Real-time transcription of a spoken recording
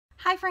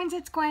Hi friends,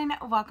 it's Gwen.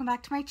 Welcome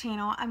back to my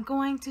channel. I'm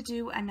going to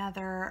do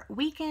another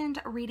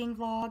weekend reading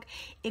vlog.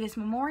 It is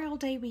Memorial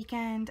Day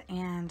weekend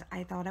and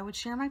I thought I would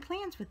share my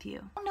plans with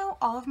you. I don't know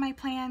all of my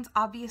plans,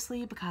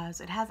 obviously,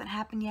 because it hasn't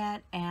happened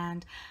yet,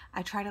 and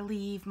I try to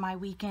leave my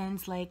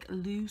weekends like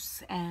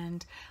loose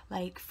and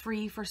like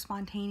free for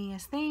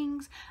spontaneous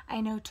things.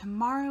 I know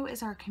tomorrow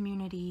is our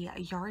community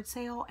yard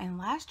sale, and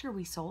last year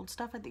we sold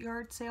stuff at the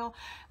yard sale,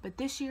 but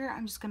this year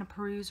I'm just going to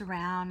peruse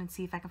around and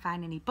see if I can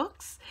find any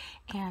books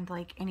and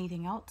like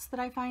anything else that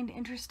I find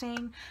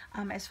interesting.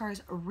 As far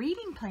as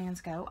reading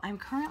plans go, I'm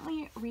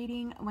currently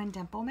reading When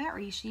Dimple Met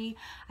Rishi.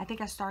 I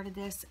think I started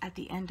this at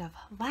the end of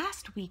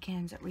last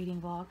weekend's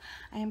reading vlog.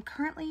 I am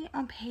currently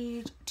on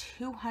page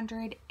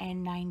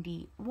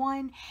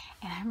 291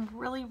 and I'm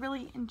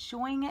really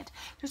enjoying it.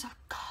 There's a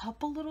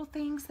couple little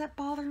things that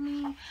bother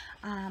me.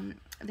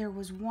 There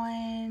was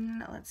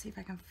one, let's see if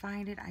I can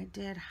find it. I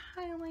did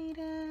highlight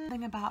it.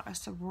 Something about a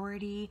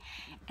sorority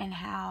and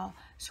how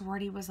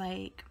sorority was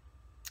like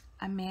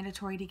a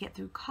mandatory to get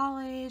through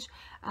college.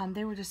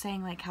 They were just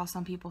saying like how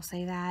some people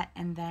say that,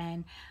 and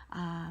then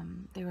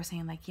they were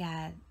saying like,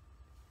 yeah,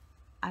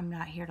 I'm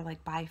not here to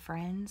like buy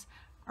friends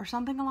or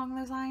something along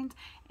those lines.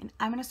 And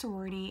I'm in a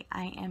sorority.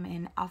 I am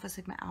in Alpha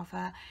Sigma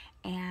Alpha,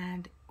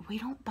 and we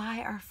don't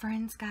buy our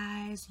friends,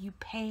 guys. You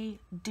pay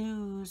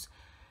dues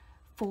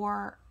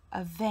for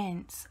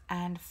events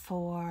and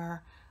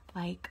for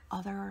like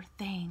other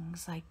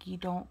things. Like, you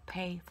don't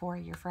pay for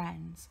your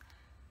friends.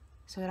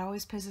 So it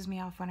always pisses me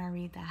off when I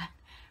read that.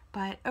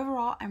 But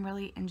overall, I'm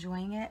really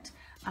enjoying it.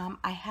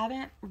 I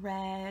haven't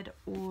read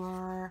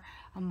or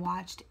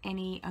watched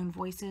any Own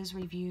Voices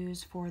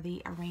reviews for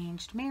the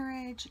arranged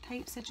marriage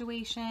type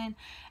situation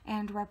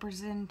and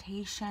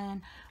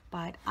representation,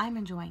 but I'm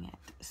enjoying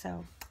it.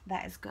 So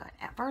that is good.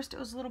 At first it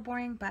was a little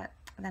boring, but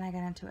then I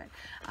got into it.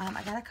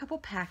 I got a couple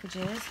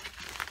packages.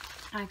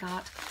 I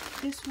got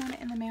this one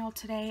in the mail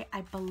today.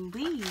 I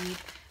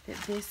believe that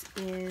this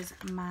is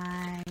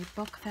my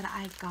book that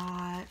I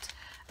got.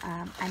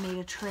 I made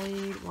a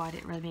trade. Well, I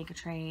didn't really make a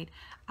trade.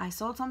 I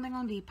sold something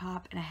on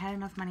Depop and I had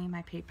enough money in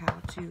my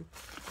PayPal to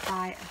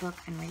buy a book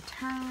in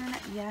return.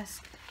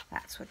 Yes,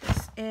 that's what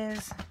this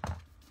is.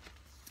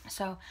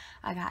 So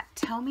I got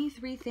Tell Me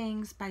Three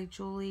Things by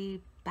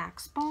Julie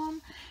Baxbaum,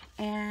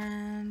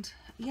 and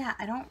yeah,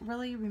 I don't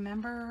really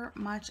remember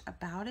much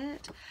about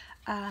it,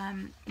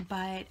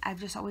 but I've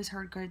just always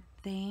heard good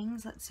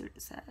things. Let's see what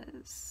it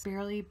says.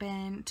 Barely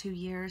been 2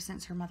 years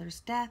since her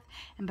mother's death,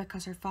 and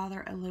because her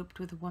father eloped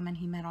with a woman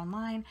he met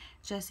online,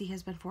 Jessie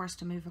has been forced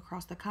to move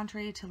across the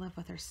country to live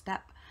with her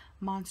step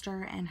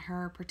monster and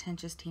her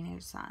pretentious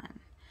teenage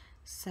son.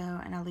 So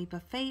in a leap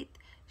of faith,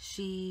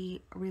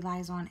 she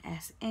relies on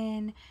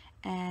SN,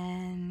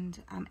 and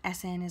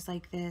SN is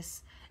like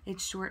this,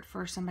 it's short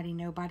for somebody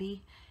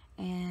nobody.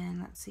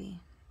 And let's see,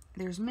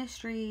 there's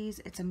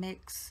mysteries. It's a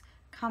mix: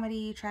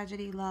 comedy,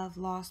 tragedy, love,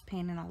 loss,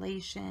 pain, and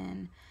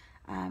elation.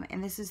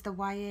 And this is the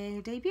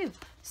YA debut.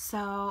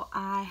 So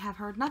I have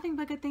heard nothing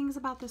but good things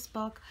about this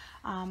book.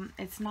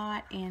 It's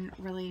not in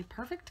really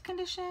perfect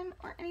condition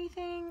or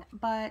anything,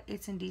 but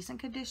it's in decent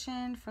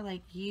condition for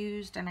like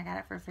used, and I got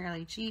it for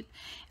fairly cheap.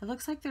 It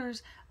looks like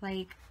there's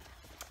like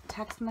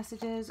text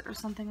messages or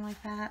something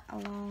like that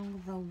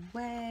along the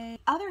way.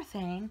 Other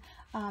thing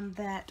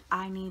that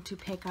I need to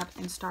pick up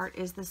and start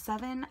is The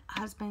Seven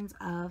Husbands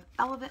of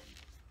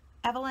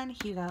Evelyn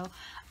Hugo.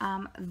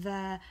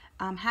 The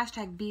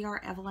hashtag BR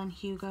Evelyn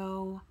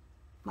Hugo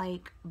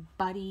like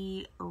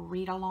buddy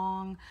read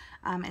along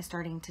is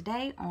starting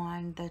today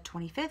on the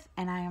 25th,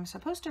 and I am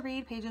supposed to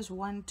read pages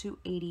 1 to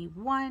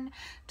 81,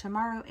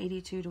 tomorrow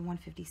 82 to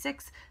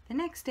 156, the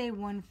next day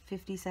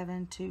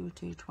 157 to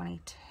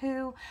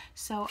 222.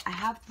 So I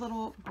have a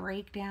little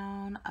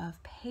breakdown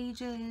of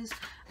pages.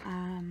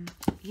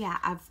 Yeah,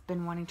 I've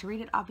been wanting to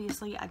read it.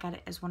 Obviously, I got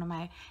it as one of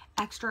my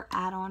extra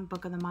add-on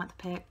book of the month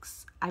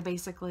picks. I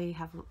basically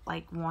have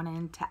like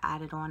wanted to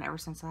add it on ever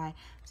since I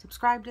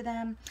subscribed to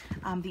them.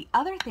 The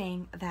other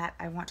thing that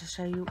I want to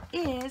show you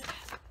is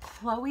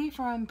Chloe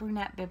from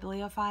Brunette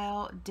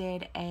Bibliophile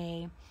did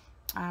a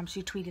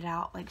she tweeted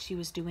out like she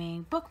was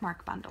doing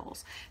bookmark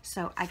bundles.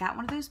 So I got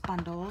one of those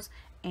bundles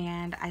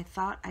and I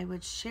thought I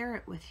would share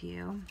it with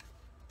you.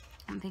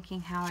 I'm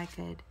thinking how I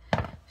could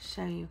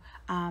show you,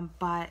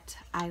 but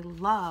I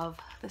love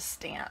the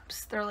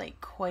stamps. They're like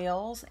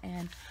quails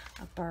and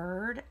a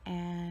bird,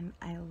 and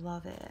I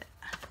love it.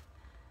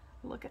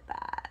 Look at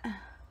that,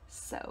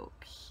 so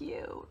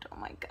cute. Oh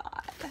my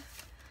god.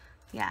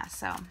 Yeah,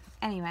 so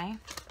anyway,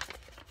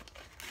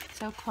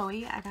 so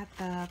Chloe, I got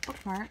the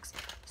bookmarks.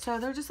 So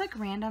they're just like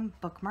random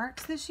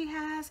bookmarks that she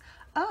has.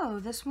 Oh,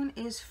 this one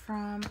is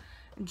from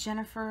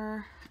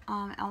Jennifer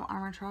L.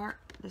 Armentrout.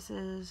 This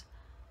is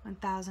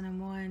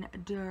 1001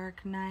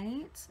 Dark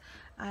Nights.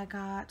 I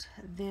got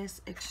this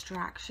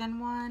Extraction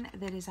one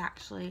that is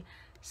actually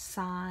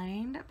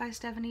signed by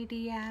Stephanie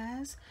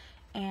Diaz,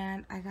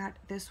 and I got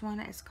this one.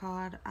 It's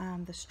called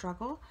The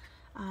Struggle.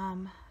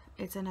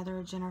 It's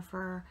another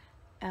Jennifer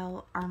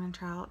L.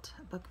 Armentrout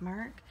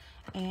bookmark,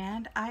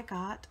 and I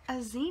got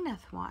a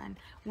Zenith one,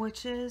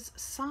 which is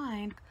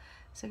signed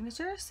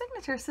signature,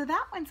 signature. So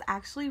that one's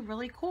actually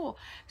really cool.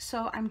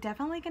 So I'm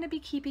definitely going to be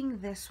keeping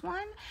this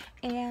one,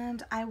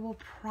 and I will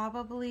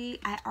probably,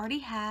 I already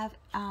have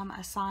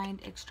a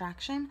signed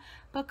extraction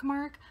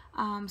bookmark,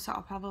 so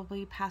I'll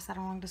probably pass that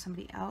along to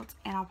somebody else,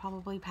 and I'll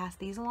probably pass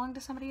these along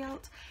to somebody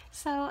else.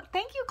 So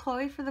thank you,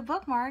 Chloe, for the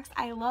bookmarks.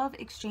 I love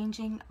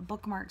exchanging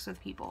bookmarks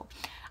with people.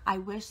 I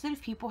wish that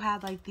if people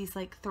had like these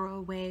like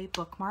throwaway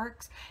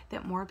bookmarks,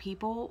 that more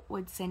people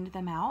would send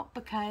them out,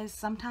 because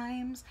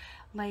sometimes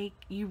like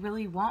you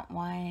really want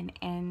one,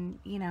 and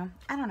you know,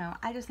 I don't know,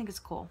 I just think it's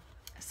cool.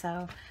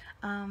 So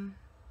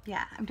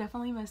yeah, I'm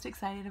definitely most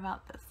excited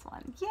about this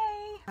one.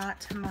 Yay!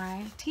 Got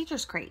my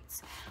teacher's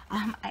crates.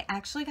 I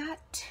actually got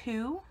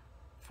 2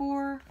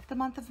 for the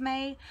month of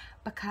May,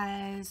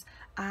 because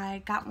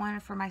I got one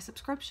for my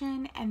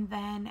subscription, and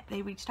then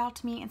they reached out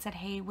to me and said,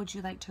 hey, would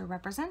you like to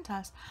represent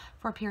us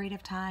for a period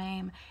of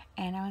time?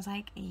 And I was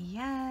like,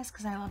 yes,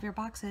 because I love your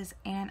boxes,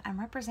 and I'm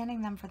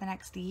representing them for the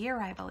next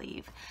year, I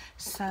believe.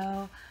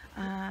 So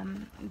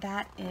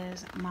that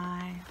is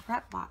my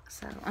rep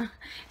box.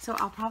 So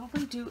I'll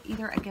probably do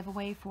either a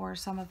giveaway for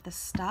some of the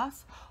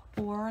stuff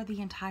or the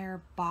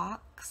entire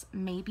box,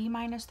 maybe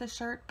minus the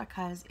shirt,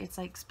 because it's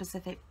like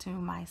specific to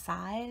my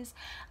size.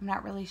 I'm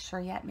not really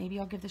sure yet. Maybe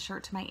I'll give the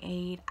shirt to my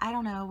aide. I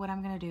don't know what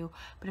I'm gonna do,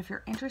 but if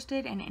you're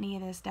interested in any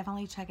of this,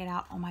 definitely check it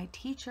out on my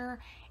teacher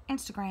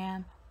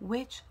Instagram,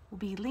 which will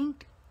be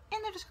linked in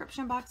the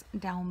description box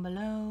down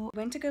below.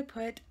 Went to go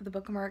put the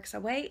bookmarks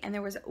away, and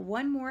there was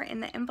one more in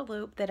the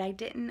envelope that I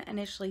didn't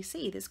initially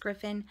see, this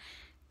Griffin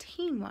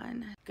teen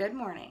one. Good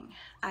morning.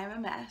 I'm a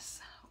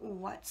mess.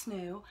 What's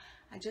new?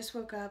 I just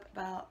woke up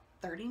about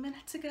 30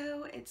 minutes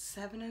ago. It's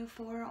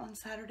 7:04 on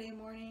Saturday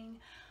morning.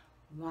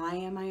 Why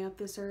am I up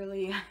this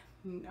early?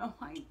 No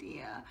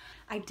idea.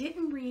 I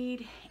didn't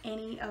read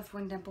any of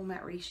When Dimple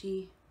Met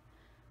Rishi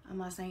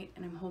last night,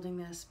 and I'm holding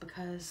this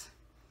because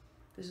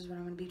this is what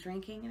I'm going to be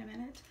drinking in a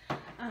minute.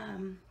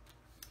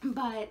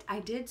 But I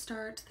did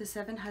start The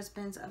 7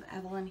 Husbands of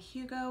Evelyn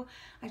Hugo.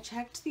 I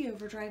checked the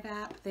Overdrive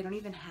app. They don't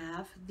even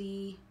have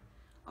the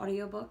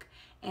audiobook,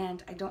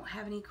 and I don't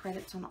have any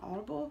credits on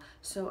Audible,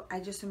 so I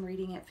just am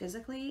reading it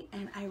physically,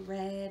 and I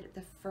read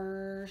the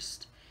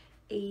first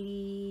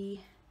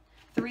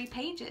 83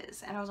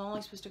 pages, and I was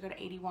only supposed to go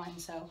to 81,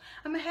 so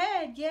I'm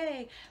ahead,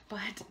 yay!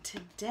 But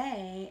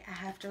today I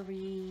have to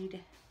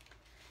read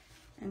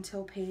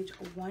until page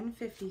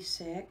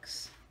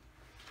 156,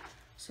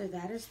 so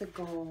that is the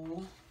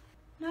goal.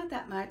 Not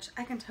that much.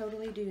 I can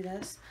totally do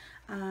this.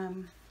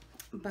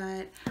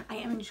 But I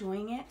am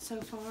enjoying it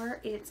so far.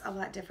 It's a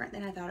lot different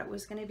than I thought it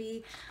was going to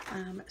be.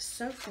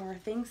 So far,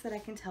 things that I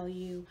can tell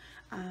you,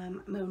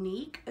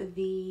 Monique,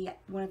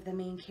 one of the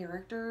main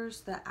characters,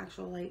 the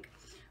actual like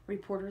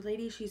reporter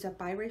lady, she's a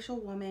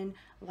biracial woman,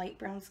 light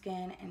brown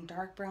skin and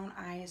dark brown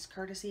eyes,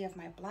 courtesy of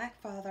my black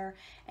father,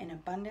 and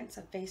abundance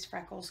of face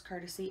freckles,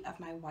 courtesy of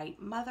my white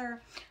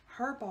mother.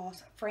 Her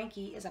boss,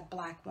 Frankie, is a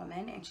black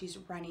woman, and she's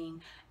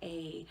running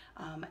a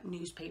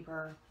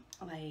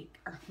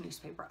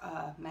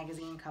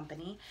magazine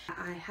company.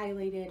 I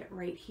highlighted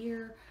right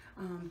here,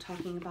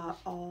 talking about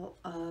all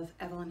of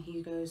Evelyn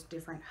Hugo's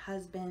different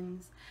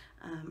husbands,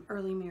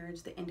 early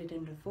marriage that ended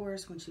in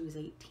divorce when she was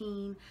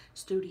 18,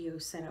 studio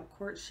set up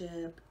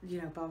courtship, you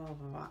know, blah, blah,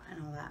 blah, blah,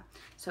 and all that.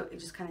 So it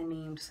just kind of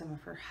named some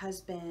of her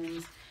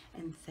husbands.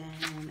 And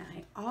then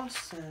I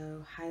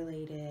also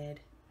highlighted,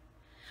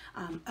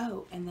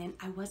 oh, and then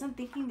I wasn't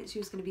thinking that she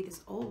was going to be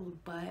this old,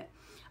 but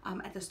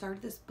at the start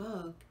of this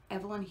book,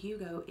 Evelyn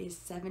Hugo is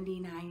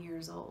 79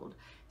 years old.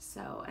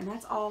 So, and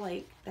that's all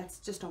like, that's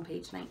just on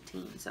page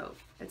 19, so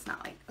it's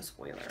not like a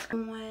spoiler.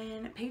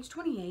 On page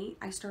 28,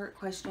 I start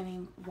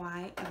questioning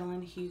why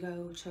Evelyn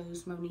Hugo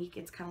chose Monique.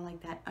 It's kind of like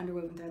that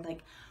underwoven thread,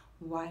 like,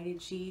 why did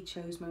she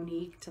chose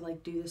Monique to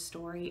like do this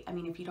story? I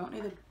mean, if you don't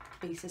know the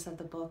basis of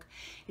the book,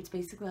 it's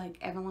basically like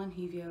Evelyn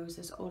Hugo is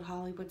this old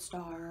Hollywood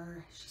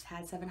star. She's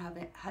had 7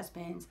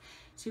 husbands,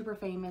 super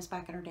famous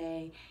back in her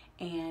day,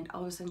 and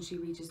all of a sudden she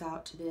reaches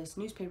out to this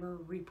newspaper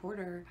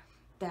reporter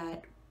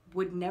that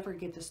would never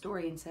get the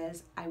story and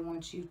says, I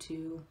want you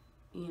to,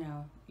 you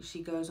know,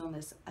 she goes on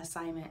this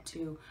assignment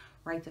to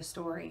write the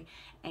story,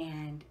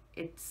 and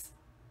it's,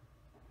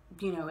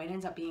 you know, it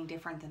ends up being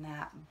different than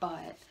that,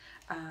 but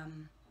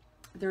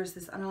there's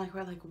this underlying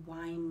word, like,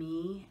 why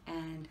me?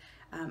 And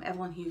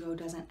Evelyn Hugo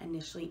doesn't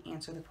initially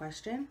answer the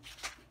question.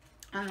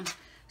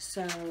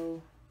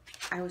 So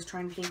I was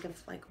trying to think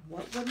of like,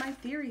 what would my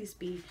theories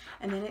be?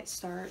 And then it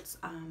starts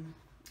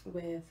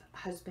with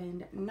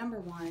husband number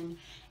 1,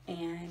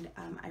 and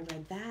I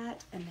read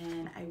that, and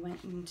then I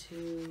went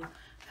into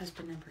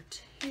husband number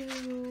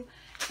 2,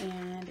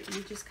 and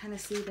you just kind of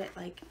see that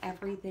like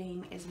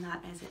everything is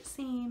not as it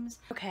seems.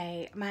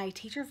 Okay, my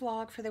teacher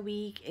vlog for the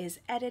week is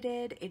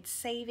edited, it's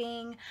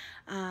saving,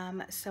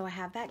 so I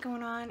have that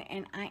going on,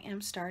 and I am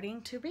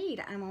starting to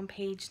read. I'm on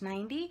page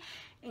 90,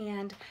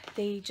 and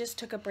they just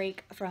took a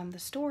break from the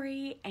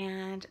story,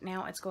 and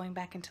now it's going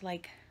back into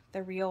like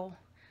the real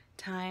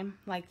time,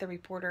 like the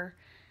reporter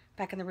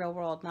back in the real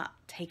world, not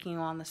taking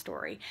on the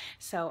story.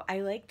 So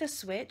I like the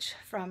switch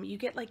from, you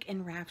get like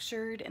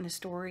enraptured in the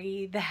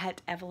story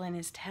that Evelyn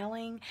is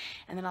telling,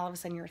 and then all of a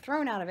sudden you're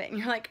thrown out of it and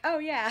you're like, oh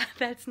yeah,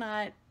 that's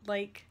not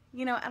like,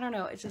 you know, I don't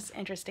know, it's just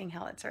interesting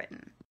how it's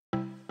written.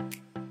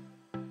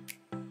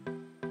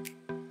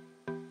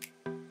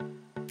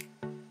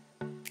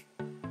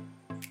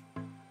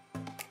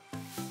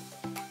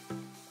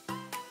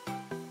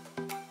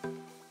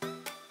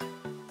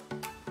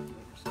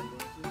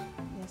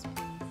 Yes,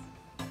 please.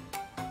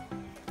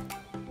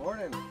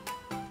 Morning.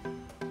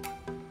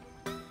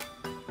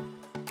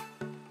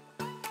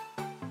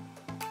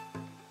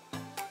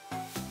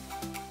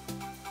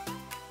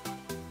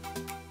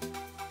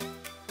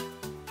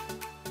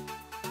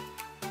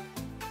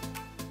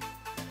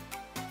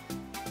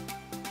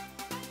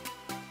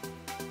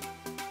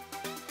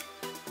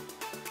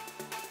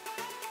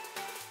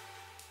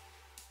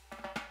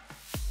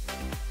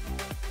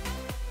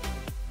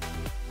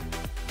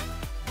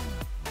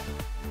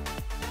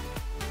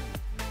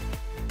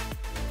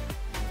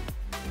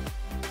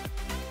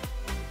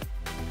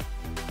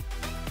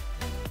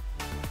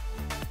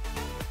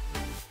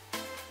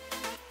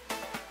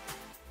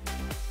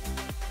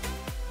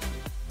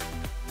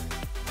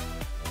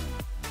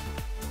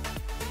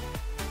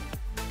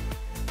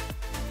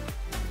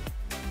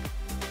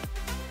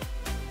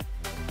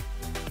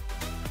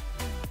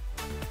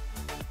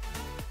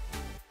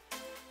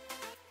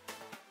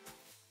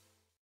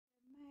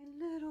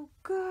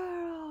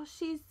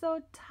 She's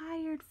so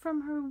tired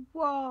from her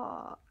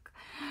walk.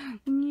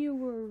 You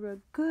were a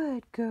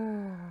good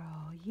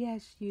girl.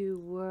 Yes, you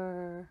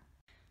were.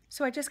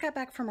 So I just got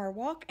back from our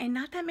walk and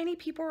not that many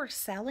people were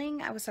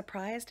selling. I was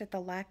surprised at the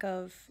lack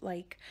of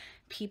like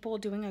people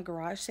doing a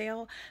garage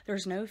sale.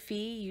 There's no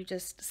fee. You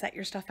just set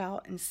your stuff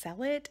out and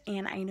sell it.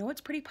 And I know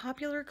it's pretty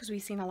popular because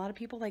we've seen a lot of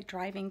people like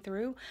driving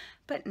through,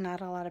 but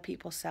not a lot of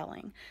people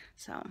selling.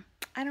 So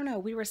I don't know.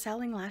 We were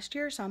selling last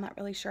year, so I'm not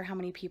really sure how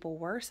many people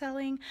were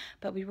selling,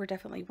 but we were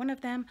definitely one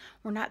of them.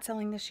 We're not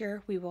selling this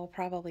year. We will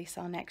probably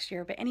sell next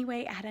year. But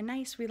anyway, I had a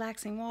nice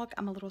relaxing walk.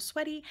 I'm a little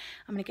sweaty.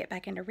 I'm going to get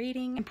back into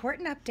reading.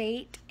 Important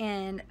update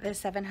in The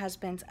Seven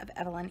Husbands of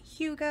Evelyn.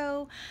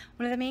 Hugo,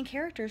 one of the main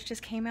characters,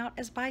 just came out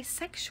as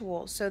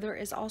bisexual. So there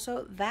is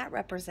also that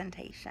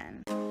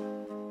representation.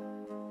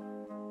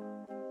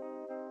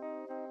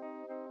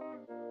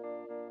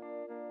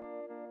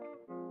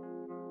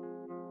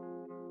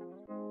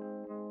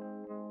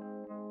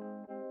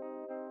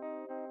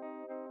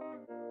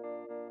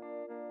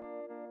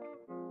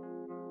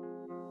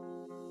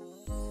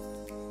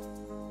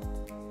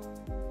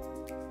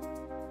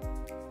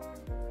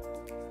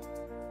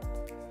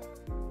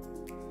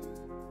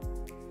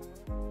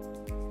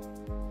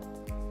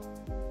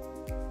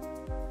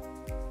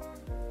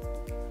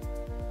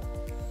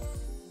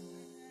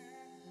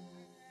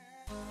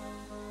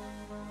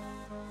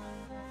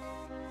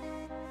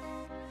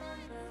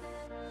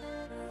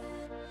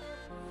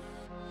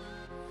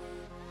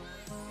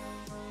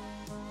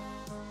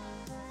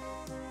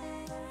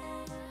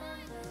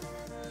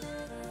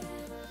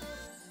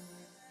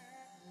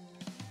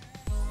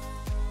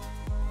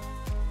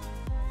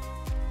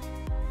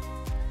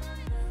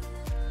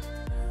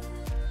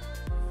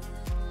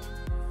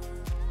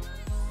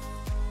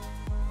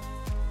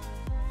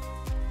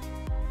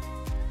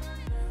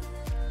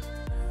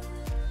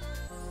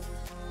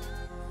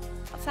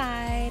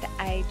 Outside,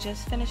 I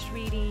just finished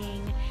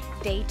reading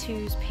day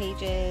 2's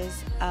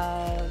pages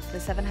of The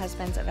Seven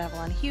Husbands of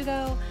Evelyn.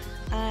 Hugo.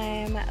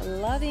 I'm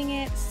loving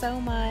it so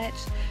much.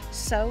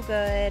 So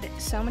good.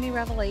 So many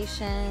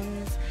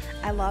revelations.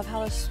 I love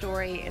how the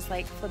story is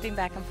like flipping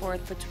back and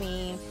forth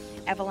between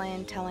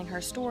Evelyn telling her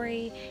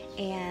story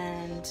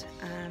and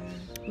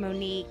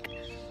Monique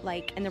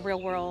like in the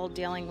real world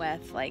dealing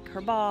with like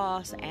her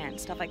boss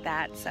and stuff like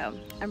that. So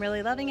I'm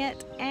really loving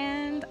it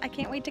and I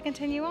can't wait to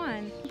continue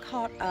on. I'm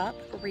caught up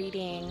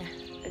reading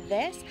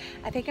this.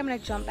 I think I'm going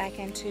to jump back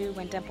into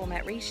When Dimple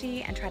Met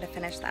Rishi and try to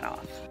finish that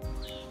off.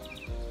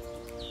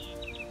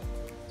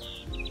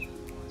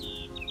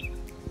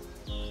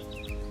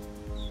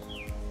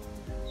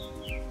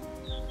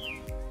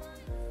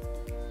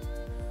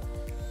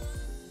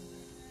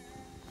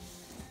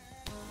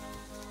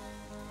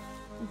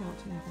 About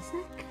to have a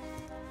snack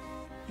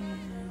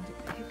and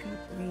pick up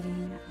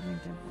reading When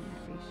Dimple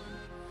Met Rishi.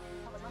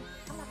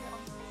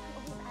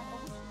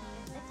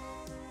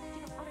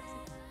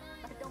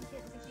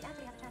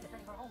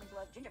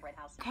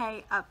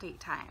 Okay, update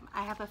time.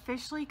 I have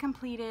officially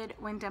completed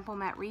When Dimple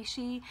Met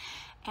Rishi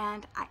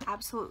and I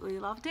absolutely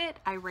loved it.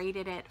 I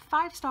rated it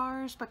 5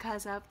 stars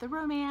because of the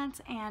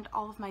romance and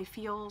all of my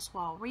feels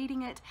while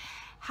reading it.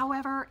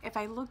 However, if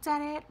I looked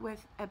at it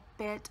with a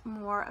bit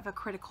more of a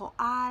critical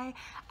eye,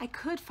 I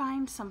could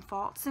find some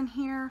faults in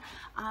here.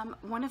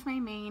 One of my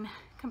main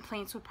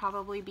complaints would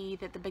probably be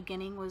that the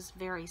beginning was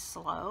very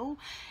slow,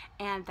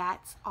 and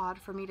that's odd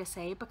for me to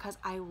say because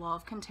I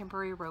love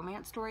contemporary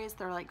romance stories.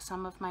 They're like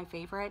some of my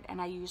favorite,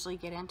 and I usually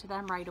get into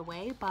them right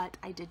away, but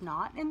I did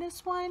not in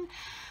this one.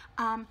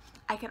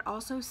 I could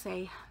also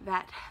say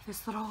that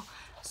this little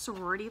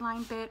sorority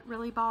line bit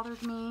really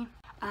bothered me.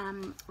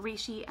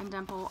 Rishi and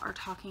Dimple are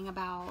talking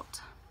about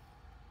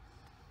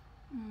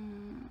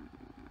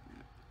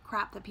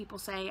crap that people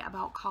say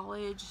about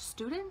college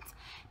students.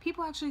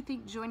 People actually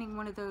think joining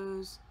one of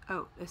those,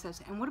 oh, it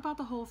says, and what about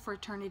the whole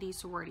fraternity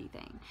sorority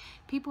thing?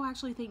 People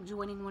actually think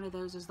joining one of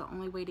those is the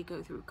only way to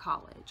go through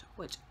college,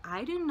 which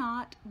I do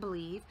not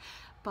believe,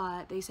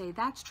 but they say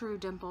that's true.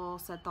 Dimple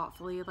said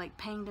thoughtfully, like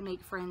paying to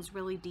make friends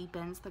really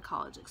deepens the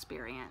college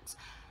experience.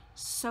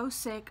 So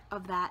sick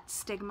of that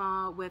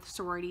stigma with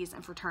sororities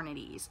and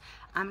fraternities.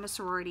 I'm in a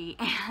sorority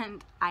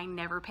and I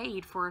never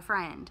paid for a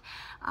friend.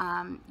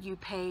 You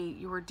pay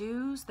your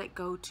dues that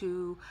go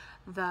to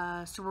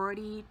the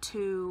sorority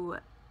to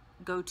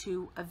go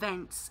to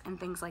events and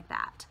things like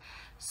that.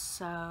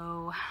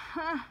 So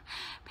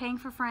paying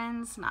for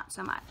friends, not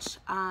so much.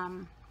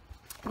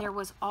 There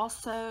was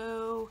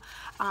also,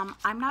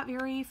 I'm not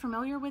very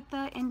familiar with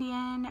the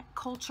Indian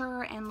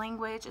culture and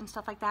language and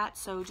stuff like that,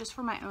 so just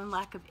for my own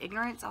lack of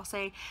ignorance, I'll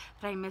say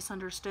that I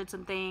misunderstood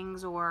some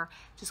things or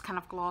just kind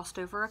of glossed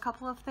over a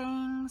couple of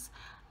things.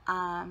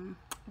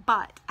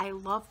 But I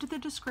loved the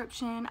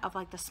description of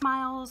like the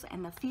smiles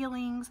and the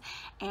feelings,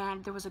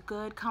 and there was a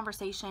good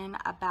conversation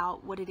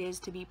about what it is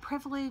to be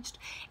privileged.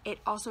 It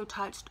also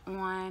touched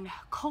on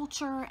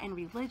culture and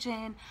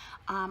religion.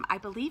 I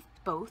believe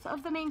both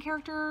of the main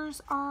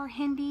characters are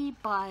Hindi,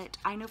 but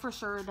I know for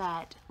sure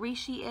that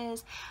Rishi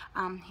is.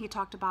 He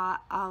talked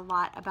about a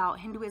lot about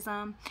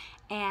Hinduism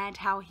and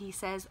how he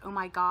says oh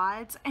my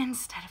gods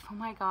instead of oh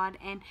my god,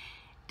 and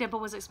Dimple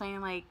was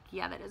explaining like,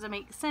 yeah, that doesn't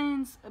make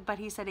sense, but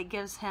he said it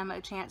gives him a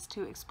chance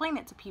to explain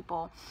it to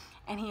people.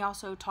 And he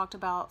also talked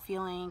about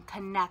feeling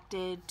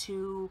connected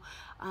to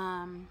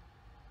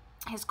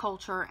his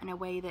culture in a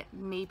way that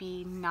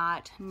maybe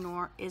not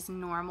is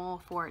normal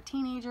for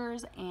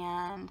teenagers,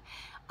 and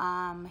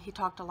he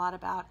talked a lot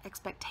about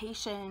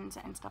expectations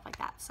and stuff like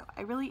that. So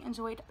I really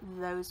enjoyed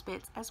those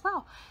bits as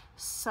well.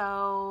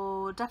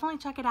 So definitely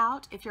check it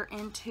out if you're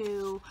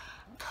into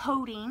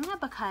coding,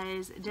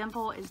 because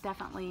Dimple is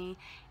definitely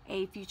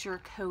a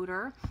future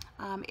coder.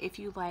 If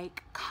you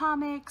like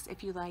comics,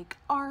 if you like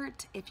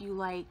art, if you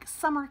like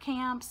summer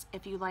camps,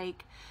 if you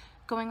like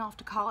going off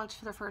to college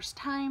for the first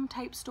time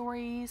type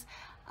stories,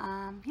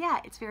 yeah,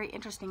 it's very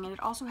interesting, and it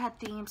also had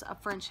themes of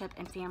friendship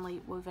and family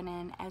woven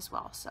in as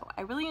well. So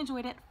I really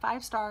enjoyed it.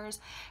 5 stars,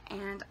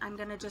 and I'm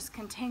gonna just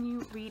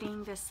continue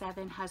reading the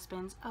 7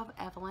 Husbands of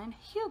Evelyn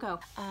Hugo.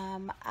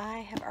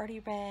 I have already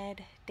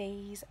read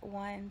days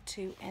 1,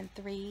 2, and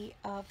 3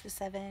 of the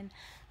 7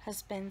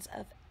 Husbands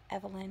of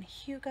Evelyn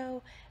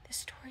Hugo. The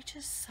story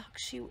just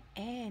sucks you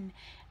in,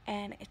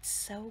 and it's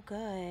so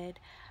good.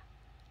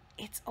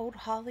 It's old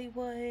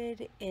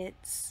Hollywood.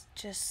 It's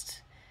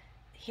just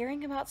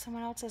hearing about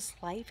someone else's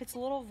life. It's a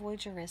little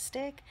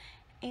voyeuristic,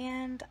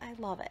 and I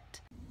love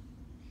it.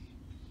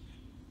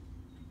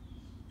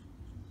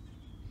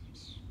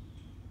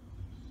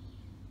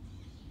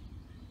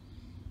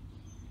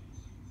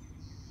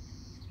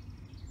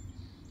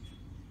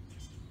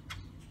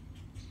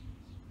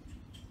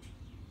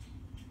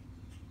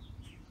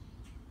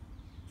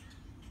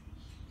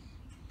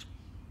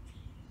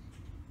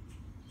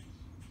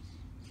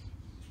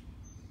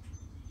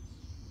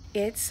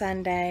 It's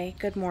Sunday.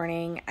 Good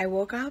morning. I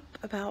woke up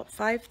about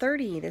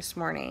 5:30 this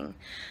morning.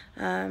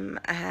 I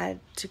had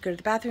to go to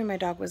the bathroom. My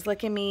dog was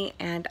licking me,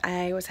 and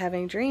I was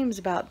having dreams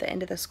about the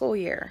end of the school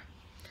year.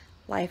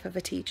 Life of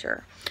a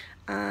teacher.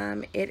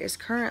 It is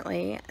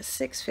currently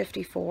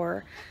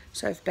 6:54,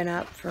 so I've been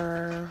up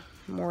for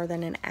more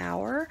than an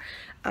hour.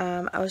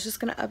 I was just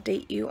going to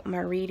update you on my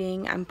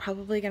reading. I'm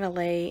probably going to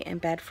lay in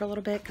bed for a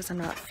little bit because I'm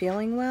not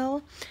feeling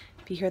well.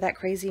 If you hear that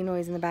crazy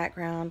noise in the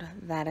background,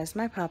 that is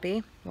my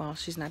puppy. Well,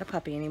 she's not a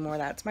puppy anymore.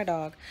 That's my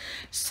dog.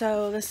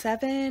 So the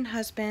 7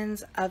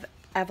 Husbands of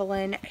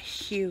Evelyn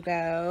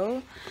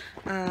Hugo.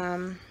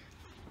 I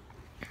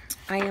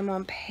am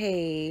on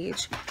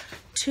page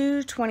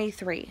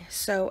 223.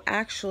 So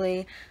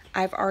actually,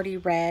 I've already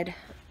read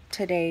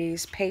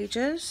today's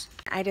pages.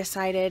 I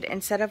decided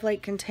instead of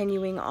like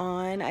continuing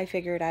on, I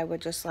figured I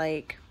would just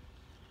like,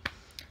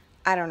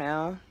 I don't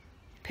know,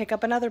 pick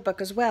up another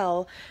book as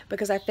well,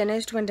 because I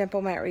finished When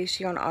Dimple Met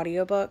Rishi on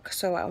audiobook,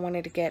 so I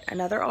wanted to get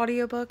another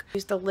audiobook. I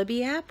used the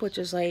Libby app, which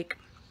is like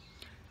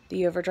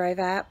the Overdrive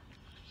app,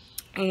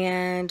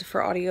 and for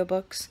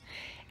audiobooks,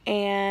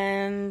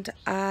 and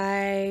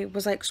I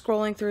was like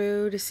scrolling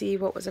through to see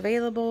what was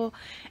available,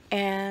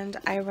 and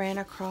I ran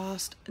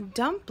across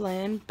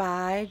Dumplin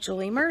by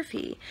Julie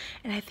Murphy.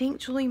 And I think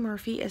Julie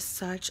Murphy is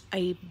such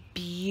a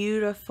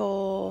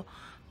beautiful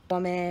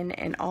woman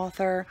and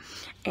author,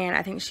 and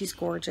I think she's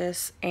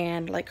gorgeous,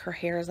 and like her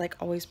hair is like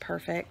always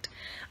perfect.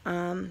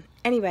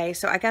 Anyway,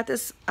 so I got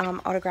this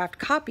autographed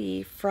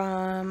copy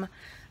from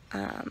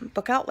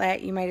Book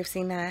Outlet. You might have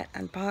seen that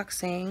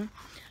unboxing.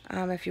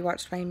 if you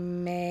watched my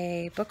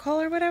May book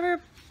haul or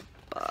whatever.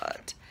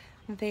 But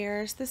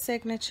there's the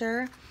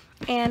signature.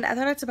 And I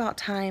thought it's about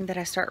time that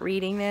I start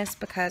reading this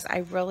because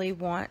I really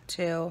want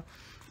to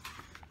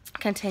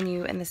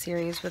continue in the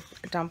series with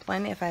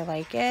Dumplin if I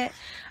like it.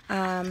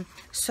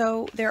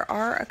 So there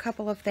are a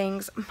couple of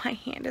things. My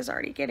hand is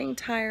already getting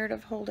tired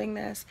of holding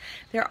this.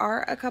 There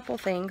are a couple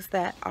things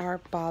that are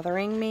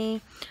bothering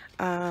me.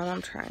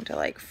 I'm trying to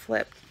like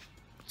flip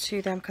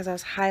to them because I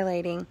was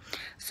highlighting.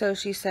 So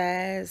she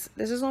says,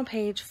 this is on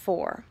page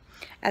 4.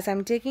 As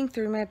I'm digging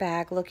through my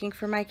bag looking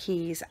for my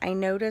keys, I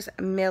notice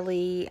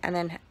Millie and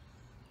then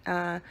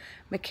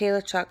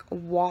Michaela Chuck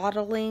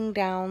waddling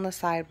down the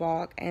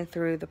sidewalk and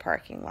through the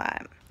parking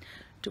lot.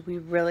 Do we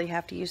really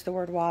have to use the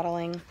word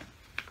waddling?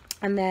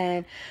 And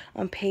then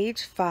on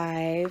page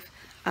 5,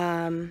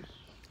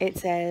 it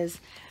says,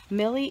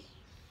 Millie,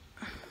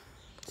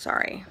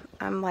 sorry,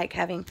 I'm like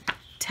having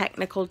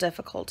technical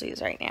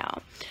difficulties right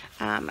now.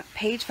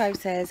 Page 5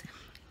 says,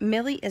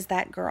 Millie is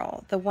that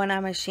girl, the one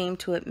I'm ashamed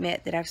to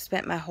admit that I've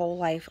spent my whole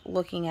life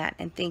looking at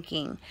and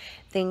thinking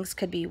things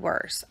could be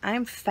worse.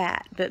 I'm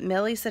fat, but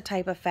Millie's the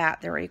type of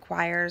fat that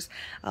requires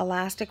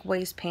elastic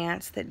waist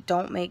pants that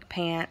don't make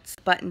pants,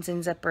 buttons,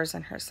 and zippers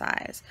in her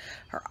size.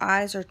 Her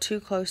eyes are too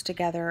close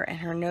together and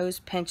her nose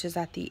pinches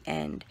at the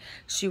end.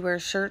 She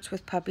wears shirts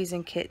with puppies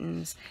and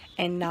kittens,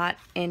 and not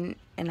in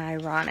an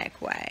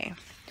ironic way.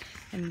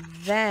 And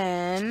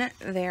then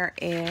there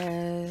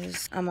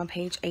is, on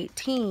page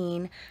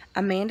 18,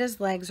 Amanda's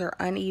legs are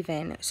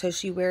uneven, so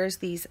she wears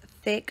these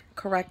thick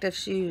corrective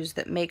shoes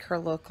that make her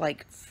look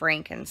like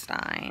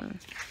Frankenstein.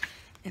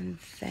 And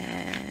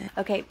then,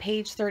 okay,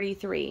 page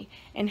 33.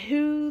 And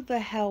who the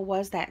hell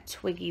was that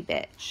twiggy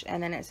bitch?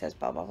 And then it says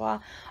blah, blah, blah.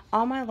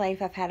 All my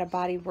life I've had a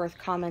body worth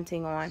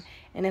commenting on.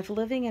 And if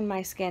living in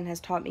my skin has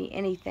taught me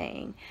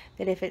anything,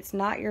 that if it's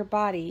not your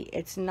body,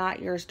 it's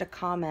not yours to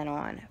comment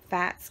on.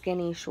 Fat,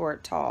 skinny,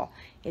 short, tall.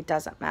 It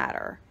doesn't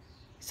matter.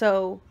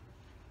 So,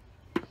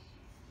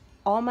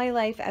 all my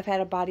life I've had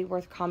a body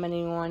worth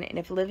commenting on, and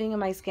if living in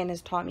my skin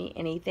has taught me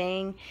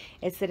anything,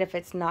 it's that if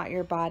it's not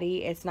your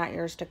body, it's not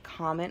yours to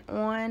comment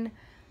on.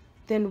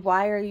 Then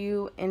why are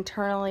you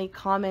internally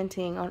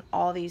commenting on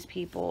all these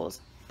people's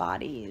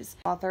bodies?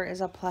 The author is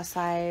a plus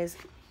size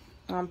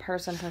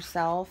person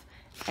herself,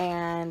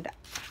 and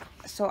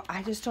so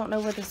I just don't know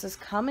where this is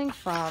coming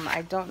from.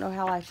 I don't know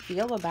how I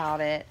feel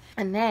about it.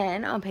 And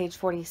then on page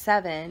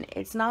 47,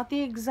 it's not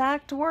the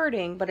exact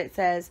wording, but it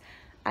says,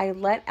 I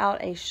let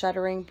out a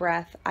shuddering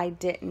breath I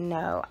didn't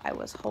know I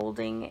was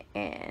holding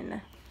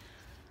in.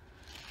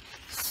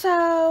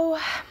 So,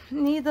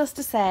 needless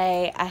to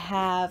say, I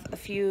have a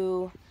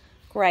few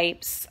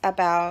gripes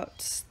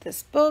about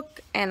this book,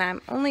 and I'm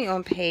only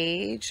on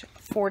page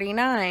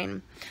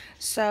 49.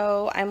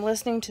 So, I'm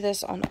listening to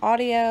this on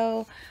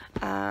audio,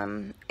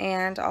 and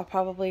I'll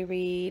probably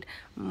read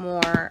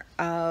more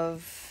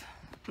of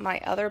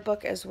my other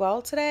book as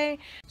well today.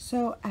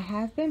 So I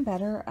have been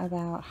better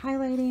about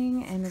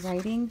highlighting and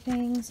writing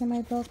things in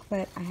my book,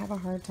 but I have a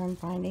hard time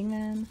finding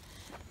them.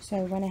 So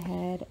I went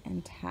ahead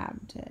and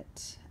tabbed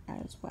it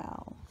as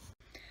well.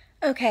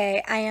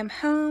 Okay, I am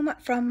home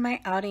from my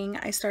outing.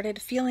 I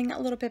started feeling a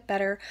little bit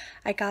better.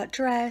 I got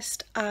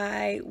dressed.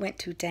 I went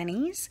to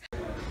Denny's.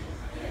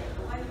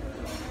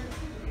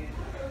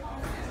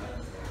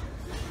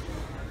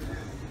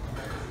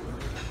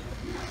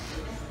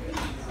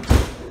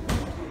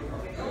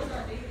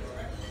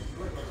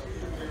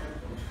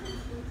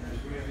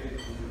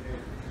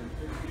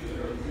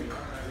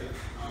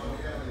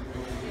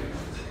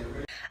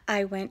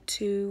 I went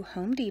to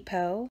Home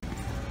Depot.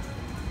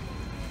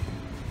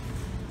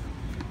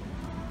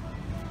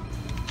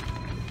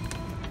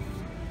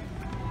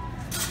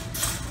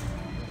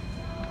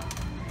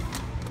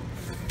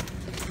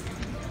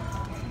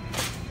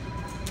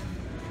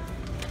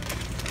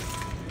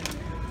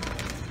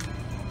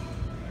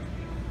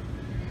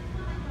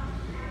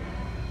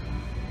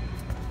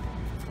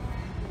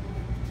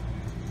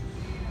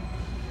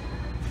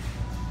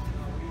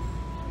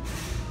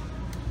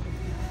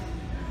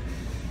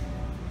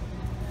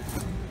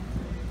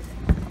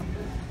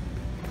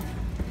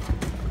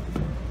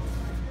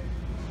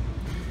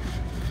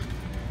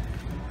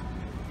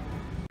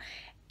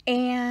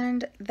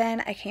 And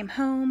then I came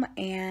home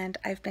and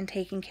I've been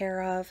taking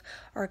care of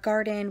our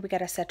garden. We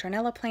got a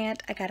citronella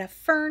plant. I got a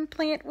fern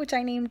plant, which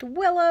I named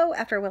Willow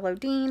after Willow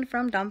Dean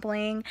from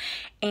Dumplin.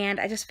 And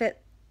I just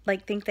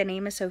think the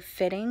name is so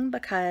fitting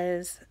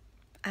because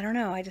I don't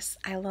know.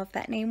 I love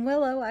that name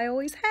Willow. I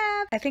always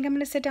have. I think I'm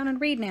going to sit down and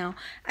read now.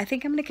 I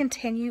think I'm going to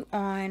continue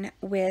on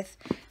with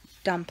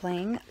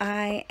Dumplin.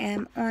 I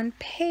am on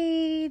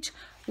page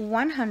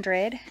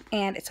 100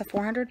 and it's a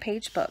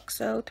 400-page book,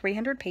 so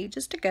 300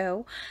 pages to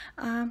go.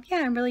 Yeah,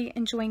 I'm really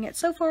enjoying it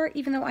so far,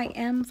 even though I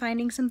am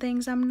finding some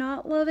things I'm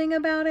not loving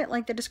about it,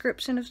 like the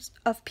description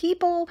of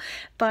people,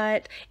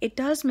 but it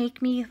does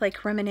make me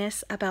like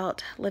reminisce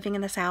about living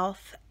in the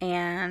South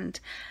and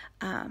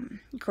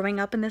growing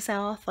up in the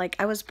South. Like,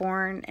 I was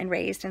born and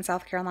raised in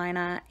South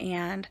Carolina,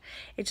 and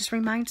it just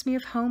reminds me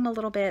of home a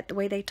little bit, the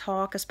way they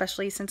talk,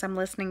 especially since I'm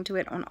listening to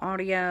it on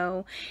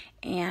audio.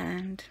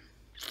 And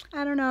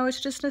I don't know,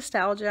 it's just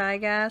nostalgia, I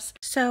guess.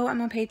 So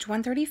I'm on page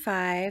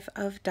 135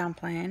 of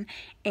Dumplin,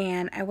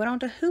 and I went on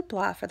to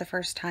Hoopla for the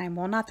first time.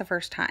 Well, not the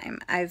first time.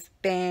 I've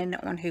been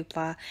on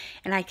Hoopla,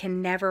 and I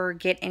can never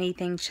get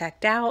anything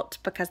checked out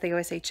because they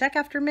always say check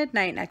after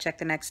midnight, and I check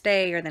the next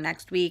day or the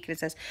next week, and it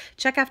says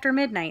check after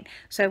midnight.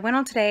 So I went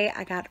on today.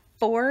 I got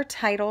 4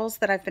 titles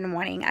that I've been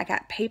wanting. I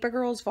got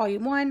Papergirls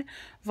Volume 1,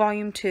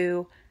 Volume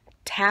 2,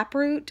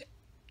 Taproot,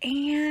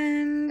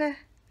 and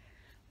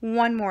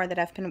one more that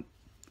I've been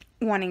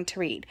wanting to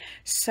read.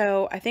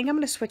 So I think I'm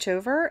going to switch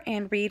over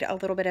and read a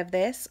little bit of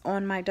this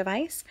on my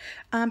device.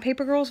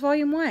 Papergirls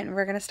Volume 1.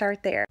 We're going to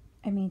start there.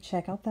 I mean,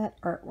 check out that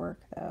artwork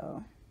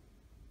though.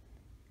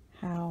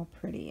 How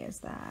pretty is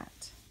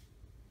that?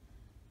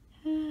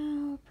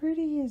 How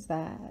pretty is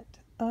that?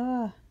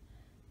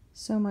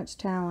 So much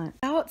talent.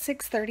 About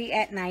 6:30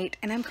 at night,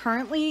 and I'm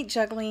currently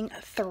juggling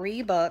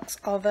 3 books,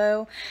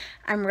 although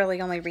I'm really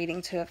only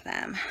reading 2 of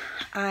them.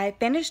 I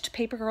finished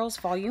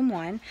Papergirls Volume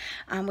 1,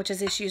 which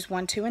is issues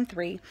 1, 2, and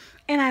 3,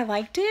 and I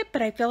liked it,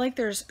 but I feel like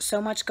there's so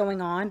much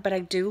going on, but I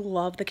do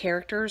love the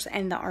characters,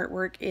 and the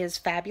artwork is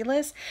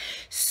fabulous.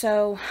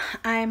 So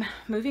I'm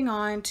moving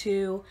on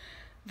to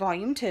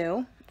Volume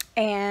 2,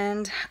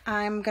 and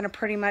I'm going to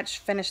pretty much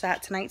finish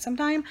that tonight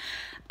sometime.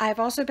 I've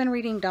also been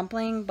reading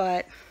Dumplin,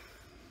 but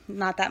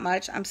not that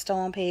much. I'm still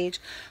on page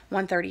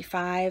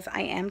 135.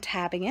 I am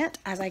tabbing it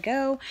as I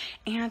go,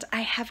 and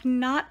I have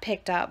not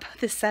picked up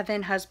The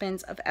 7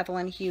 Husbands of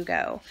Evelyn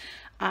Hugo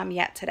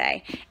yet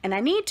today, and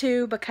I need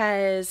to,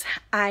 because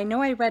I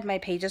know I read my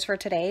pages for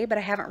today, but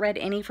I haven't read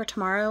any for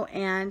tomorrow,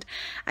 and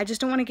I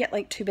just don't want to get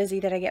like too busy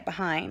that I get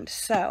behind.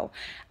 So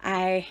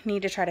I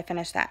need to try to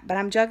finish that, but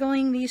I'm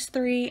juggling these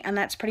 3, and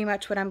that's pretty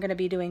much what I'm going to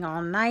be doing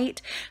all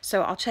night.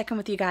 So I'll check in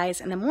with you guys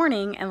in the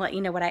morning and let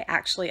you know what I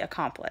actually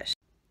accomplished.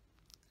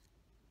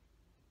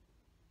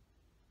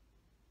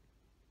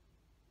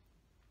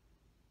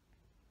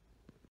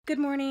 Good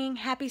morning,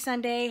 happy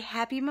Sunday,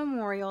 happy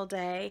Memorial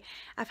Day.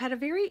 I've had a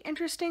very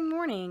interesting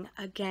morning.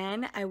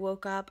 Again, I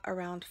woke up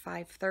around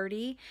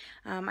 5:30.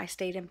 I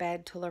stayed in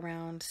bed till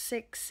around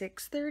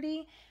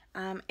 6:30.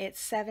 It's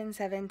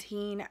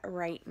 7:17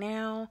 right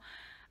now.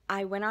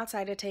 I went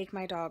outside to take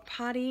my dog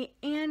potty,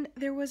 and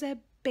there was a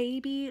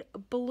baby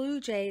blue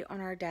jay on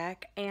our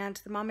deck,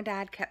 and the mom and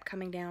dad kept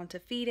coming down to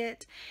feed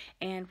it,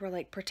 and we're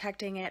like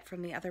protecting it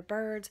from the other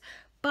birds.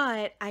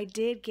 But I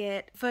did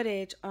get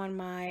footage on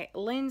my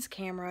lens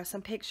camera,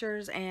 some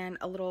pictures and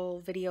a little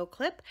video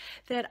clip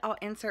that I'll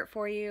insert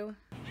for you.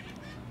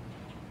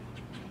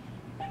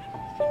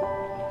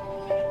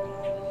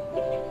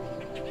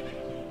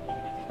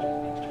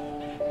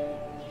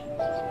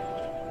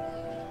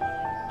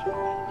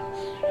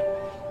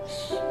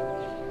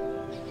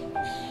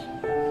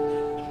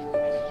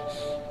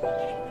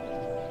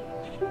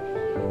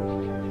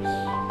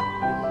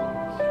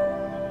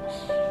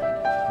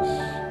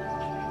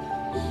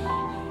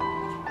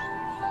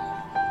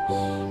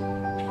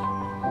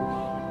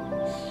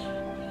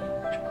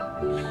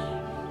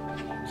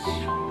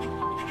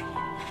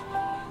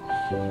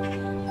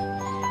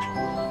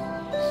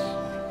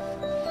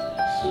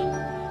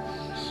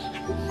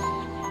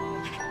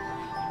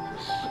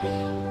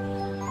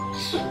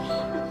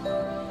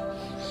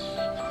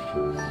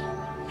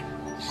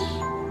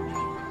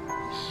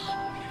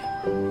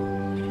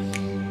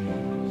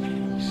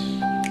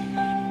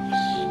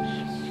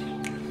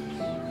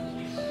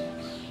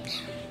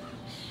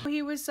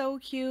 He was so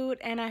cute,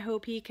 and I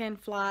hope he can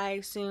fly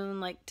soon,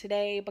 like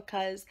today,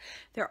 because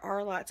there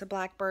are lots of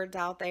blackbirds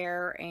out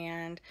there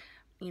and,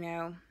 you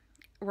know,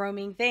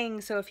 roaming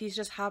things. So if he's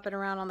just hopping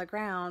around on the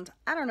ground,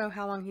 I don't know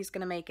how long he's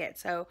gonna make it.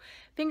 So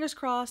fingers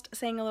crossed,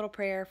 saying a little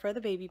prayer for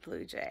the baby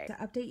blue jay. To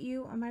update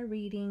you on my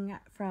reading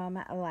from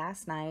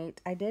last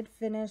night, I did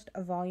finish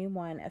Volume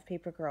 1 of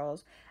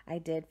Papergirls. I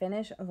did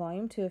finish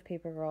Volume 2 of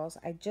Papergirls.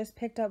 I just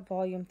picked up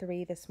Volume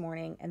 3 this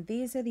morning, and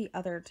these are the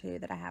other 2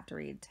 that I have to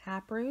read: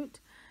 Taproot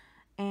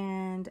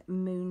and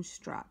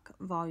Moonstruck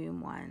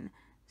Volume 1.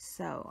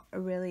 So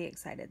really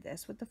excited.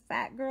 This with the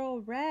fat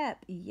girl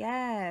rep,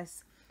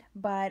 yes.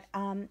 But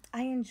I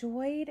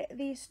enjoyed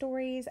these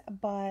stories,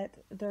 but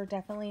they're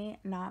definitely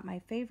not my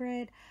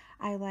favorite.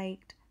 I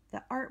liked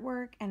the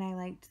artwork and I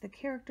liked the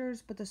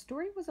characters, but the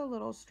story was a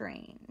little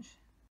strange.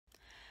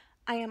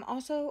 I am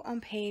also on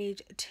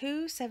page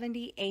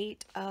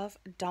 278 of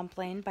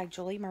Dumplin by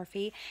Julie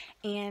Murphy,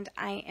 and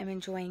I am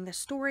enjoying the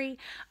story.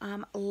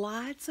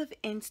 Lots of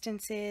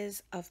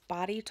instances of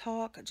body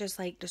talk, just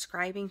like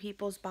describing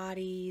people's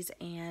bodies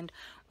and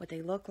what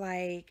they look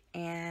like,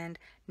 and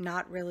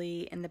not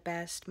really in the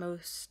best,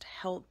 most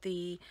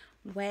healthy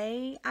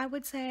way, I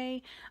would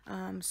say.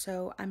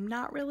 So I'm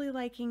not really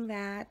liking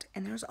that,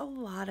 and there's a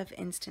lot of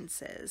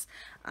instances.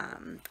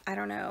 I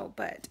don't know,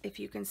 but if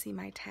you can see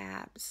my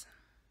tabs.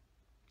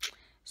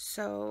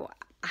 So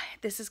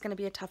this is going to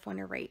be a tough one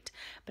to rate,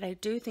 but I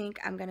do think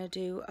I'm going to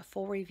do a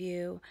full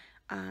review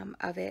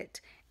of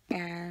it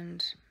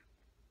and,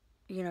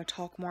 you know,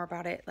 talk more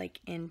about it like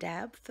in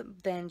depth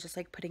than just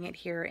like putting it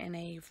here in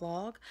a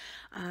vlog.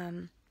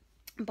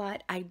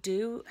 But I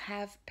do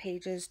have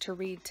pages to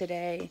read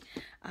today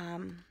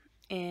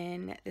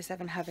in the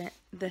Seven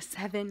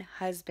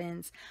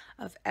Husbands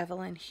of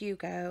Evelyn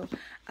Hugo.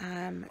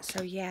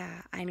 So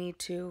yeah, I need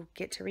to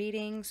get to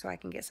reading so I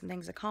can get some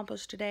things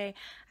accomplished today.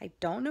 I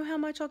don't know how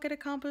much I'll get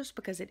accomplished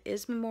because it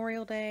is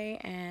Memorial Day,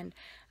 and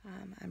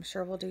I'm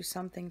sure we'll do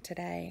something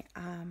today.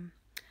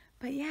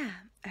 But yeah,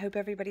 I hope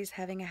everybody's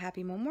having a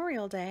happy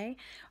Memorial Day,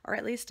 or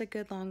at least a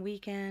good long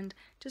weekend.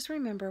 Just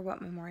remember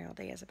what Memorial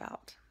Day is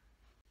about.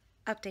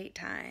 Update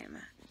time.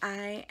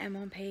 I am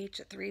on page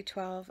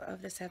 312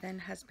 of the Seven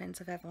Husbands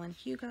of Evelyn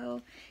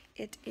Hugo.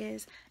 It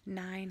is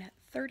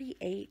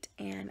 9:38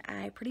 and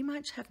I pretty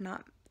much have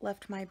not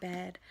left my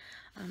bed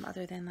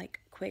other than like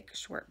quick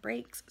short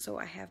breaks. So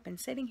I have been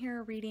sitting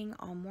here reading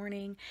all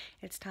morning.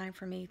 It's time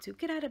for me to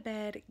get out of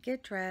bed,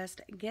 get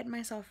dressed, get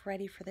myself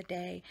ready for the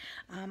day.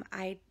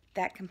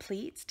 That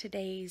completes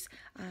today's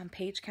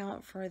page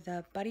count for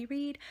the buddy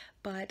read,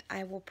 but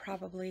I will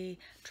probably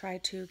try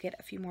to get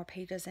a few more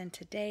pages in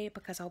today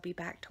because I'll be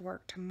back to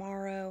work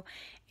tomorrow,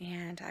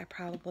 and I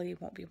probably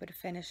won't be able to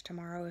finish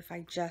tomorrow if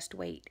I just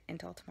wait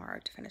until tomorrow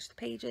to finish the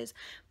pages.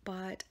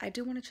 But I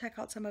do want to check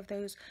out some of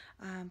those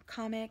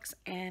comics,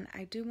 and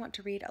I do want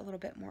to read a little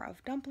bit more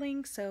of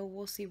Dumplin, so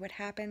we'll see what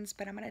happens.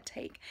 But I'm going to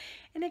take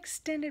an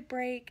extended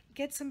break,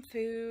 get some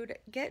food,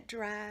 get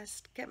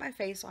dressed, get my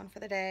face on for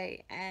the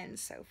day, and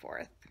so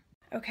forth.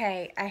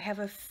 Okay, I have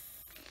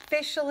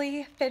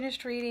officially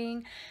finished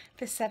reading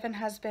The Seven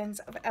Husbands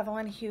of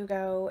Evelyn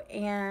Hugo,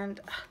 and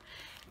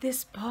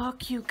this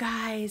book, you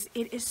guys,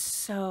 it is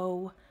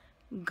so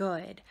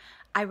good.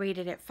 I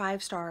rated it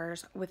 5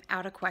 stars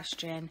without a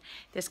question.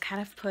 This kind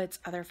of puts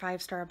other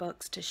 5-star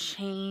books to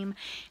shame.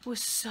 It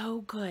was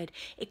so good.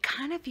 It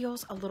kind of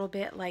feels a little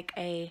bit like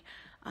a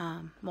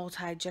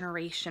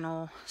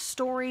multi-generational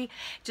story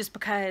just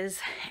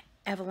because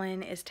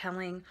Evelyn is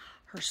telling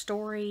her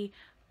story,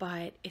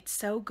 but it's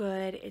so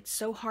good. It's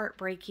so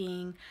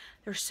heartbreaking.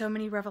 There's so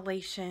many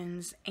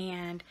revelations,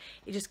 and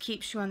it just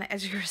keeps you on the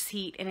edge of your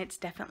seat, and it's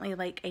definitely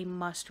like a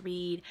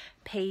must-read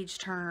page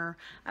turner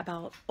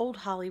about old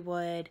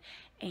Hollywood,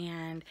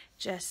 and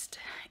just,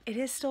 it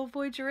is still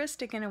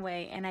voyeuristic in a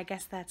way, and I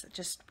guess that's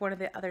just one of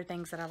the other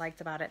things that I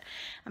liked about it.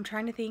 I'm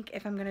trying to think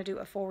if I'm going to do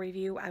a full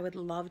review. I would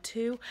love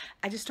to.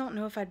 I just don't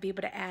know if I'd be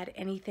able to add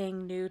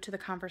anything new to the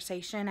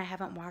conversation. I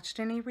haven't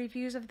watched any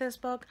reviews of this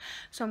book,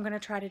 so I'm going to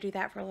try to do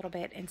that for a little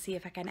bit and see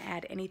if I can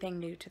add anything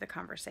new to the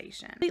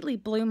conversation. Completely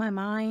blew my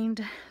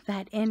mind.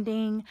 That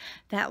ending,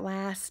 that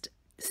last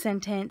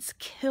sentence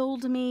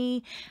killed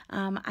me.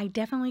 I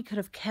definitely could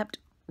have kept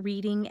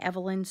reading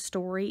Evelyn's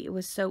story. It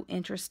was so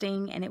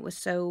interesting and it was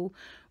so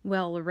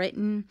well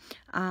written.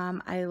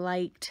 I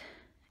liked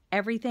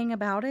everything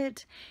about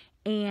it,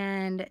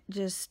 and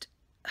just,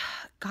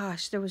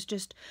 gosh, there was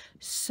just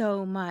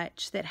so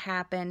much that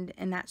happened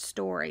in that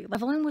story.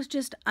 Evelyn was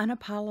just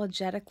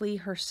unapologetically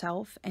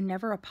herself and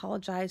never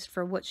apologized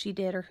for what she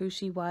did or who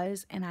she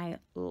was, and I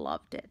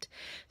loved it.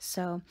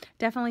 So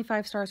definitely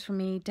 5 stars for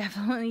me.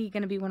 Definitely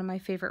going to be one of my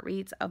favorite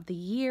reads of the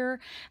year.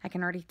 I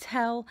can already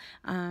tell.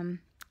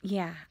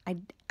 Yeah,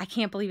 I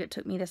can't believe it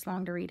took me this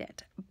long to read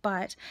it,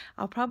 but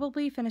I'll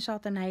probably finish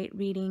out the night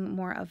reading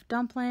more of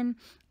Dumplin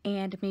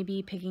and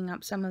maybe picking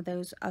up some of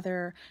those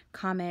other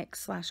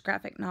comics /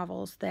 graphic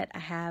novels that I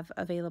have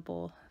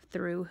available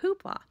through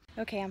Hoopla.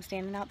 Okay, I'm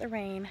standing out the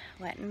rain,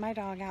 letting my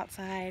dog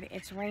outside.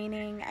 It's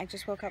raining. I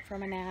just woke up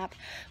from a nap,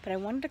 but I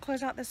wanted to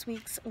close out this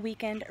week's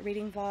weekend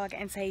reading vlog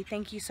and say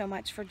thank you so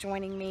much for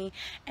joining me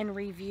and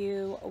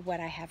review what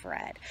I have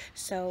read.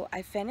 So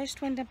I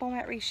finished When Dimple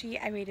Met Rishi.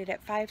 I rated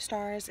it 5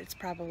 stars. It's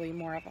probably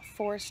more of a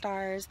 4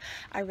 stars.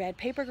 I read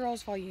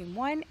Papergirls Volume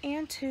 1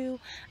 and 2.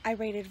 I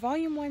rated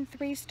Volume 1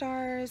 3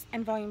 stars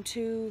and Volume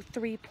 2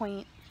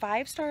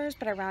 3.5 stars,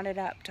 but I rounded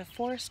up to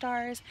 4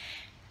 stars.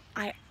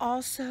 I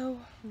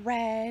also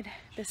read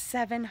The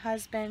Seven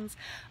Husbands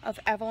of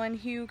Evelyn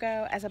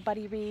Hugo as a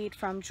buddy read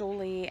from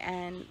Julie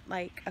and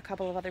like a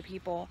couple of other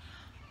people.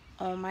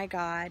 Oh my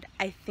God,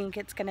 I think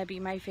it's going to be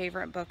my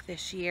favorite book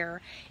this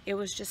year. It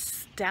was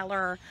just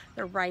stellar.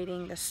 The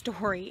writing, the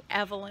story,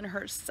 Evelyn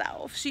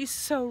herself. She's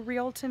so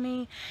real to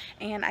me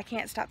and I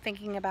can't stop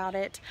thinking about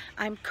it.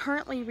 I'm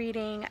currently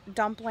reading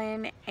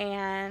Dumplin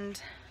and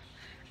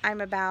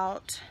I'm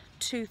about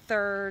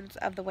 2/3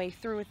 of the way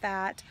through with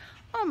that.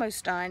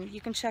 Almost done. You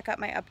can check out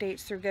my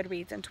updates through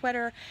Goodreads and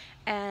Twitter,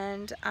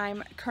 and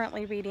I'm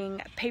currently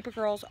reading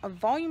Papergirls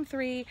Volume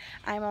 3.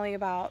 I'm only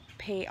about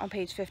on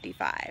page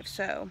 55,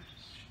 so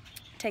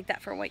take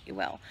that for what you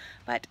will.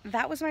 But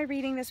that was my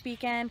reading this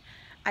weekend.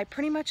 I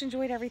pretty much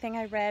enjoyed everything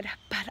I read,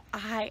 but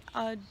I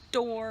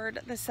adored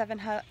The Seven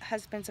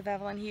Husbands of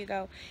Evelyn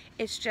Hugo.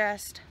 It's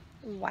just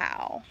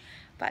wow.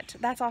 But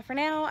that's all for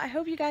now. I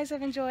hope you guys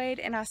have enjoyed,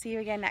 and I'll see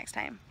you again next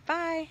time.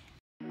 Bye!